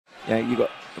you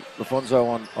got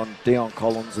Lafonso on Dion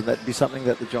Collins, and that'd be something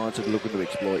that the Giants would be looking to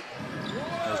exploit.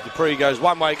 As Dupree goes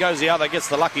one way, goes the other, gets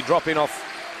the lucky drop in off.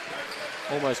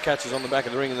 Almost catches on the back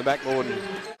of the ring in the backboard.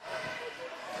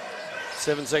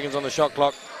 7 seconds on the shot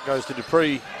clock. Goes to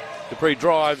Dupree. Dupree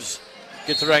drives.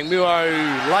 Gets around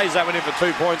Muo. Lays that one in for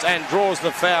 2 points and draws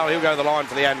the foul. He'll go to the line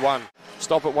for the and one.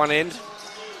 Stop at one end.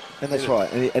 And that's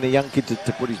right. And a young kid to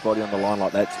put his body on the line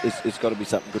like that, it's got to be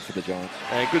something good for the Giants.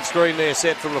 And good screen there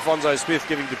set from Lafonso Smith,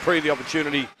 giving Dupree the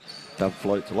opportunity. Dub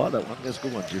float to like that one. That's a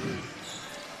good one, Jimmy.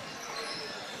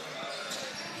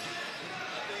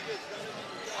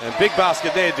 And big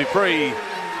basket there. Dupree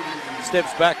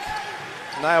steps back,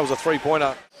 nails a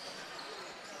three-pointer.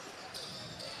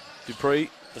 Dupree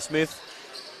to Smith.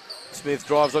 Smith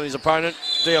drives on his opponent.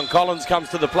 Dion Collins comes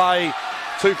to the play.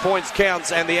 2 points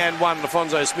counts and the and one.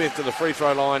 Lafonso Smith to the free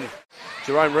throw line.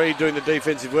 Jerome Reed doing the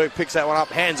defensive work, picks that one up,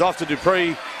 hands off to Dupree.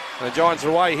 And the Giants are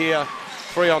away here.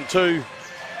 3 on 2.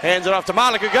 Hands it off to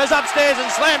Malik, who goes upstairs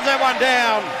and slams that one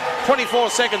down.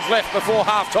 24 seconds left before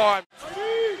half-time.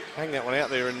 Hang that one out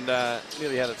there and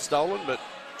nearly had it stolen, but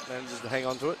manages to hang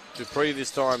on to it. Dupree this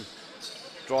time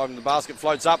driving the basket,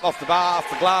 floats up off the bar, off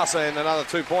the glass, and another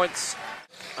 2 points.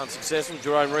 Unsuccessful.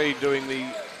 Jerome Reed doing the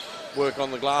work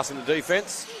on the glass in the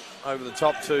defence. Over the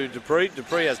top to Dupree.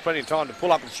 Dupree has plenty of time to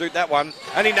pull up and shoot that one,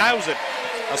 and he nails it.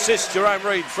 Assist Jerome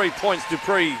Reed, 3 points.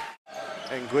 Dupree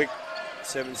and quick.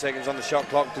 7 seconds on the shot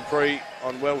clock. Dupree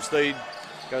on Wellsteed.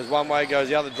 Goes one way, goes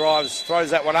the other, drives, throws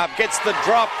that one up, gets the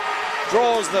drop,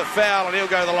 draws the foul, and he'll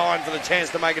go to the line for the chance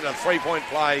to make it a 3-point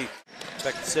play.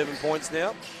 Back to 7 points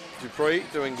now. Dupree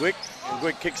doing Gwick, and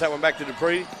Gwick kicks that one back to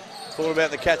Dupree. Thought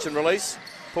about the catch and release.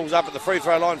 Pulls up at the free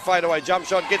throw line, fadeaway jump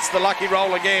shot, gets the lucky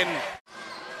roll again.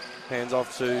 Hands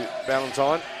off to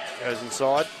Valentine, goes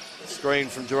inside. Screen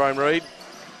from Jerome Reed.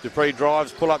 Dupree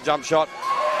drives, pull-up jump shot.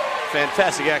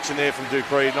 Fantastic action there from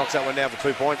Dupree, knocks that one down for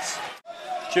 2 points.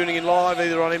 Tuning in live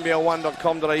either on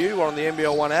nbl1.com.au or on the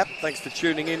NBL One app. Thanks for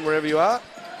tuning in wherever you are.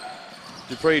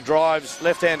 Dupree drives,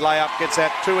 left-hand layup, gets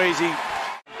that too easy.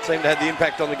 Seemed to have the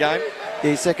impact on the game.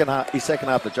 Yeah, his second half,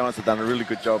 the Giants have done a really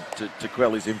good job to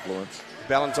quell his influence.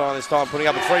 Valentine this time putting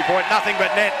up a 3-point, nothing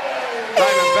but net.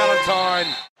 Damon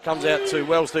Valentine comes out to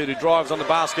Wellsteed, who drives on the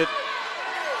basket.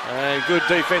 And good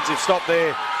defensive stop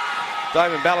there.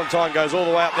 Damon Valentine goes all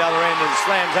the way up the other end and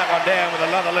slams that one down with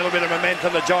another little bit of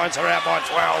momentum. The Giants are out by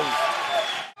 12.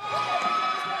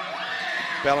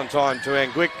 Valentine to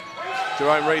Angwick.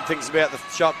 Jerome Reed thinks about the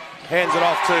shot, hands it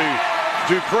off to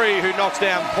Dupree, who knocks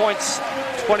down points,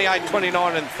 28,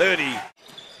 29 and 30.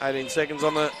 18 seconds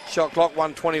on the shot clock,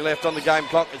 1:20 left on the game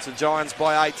clock. It's the Giants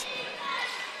by 8.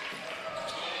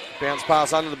 Bounce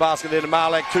pass under the basket there to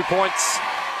Malek, 2 points.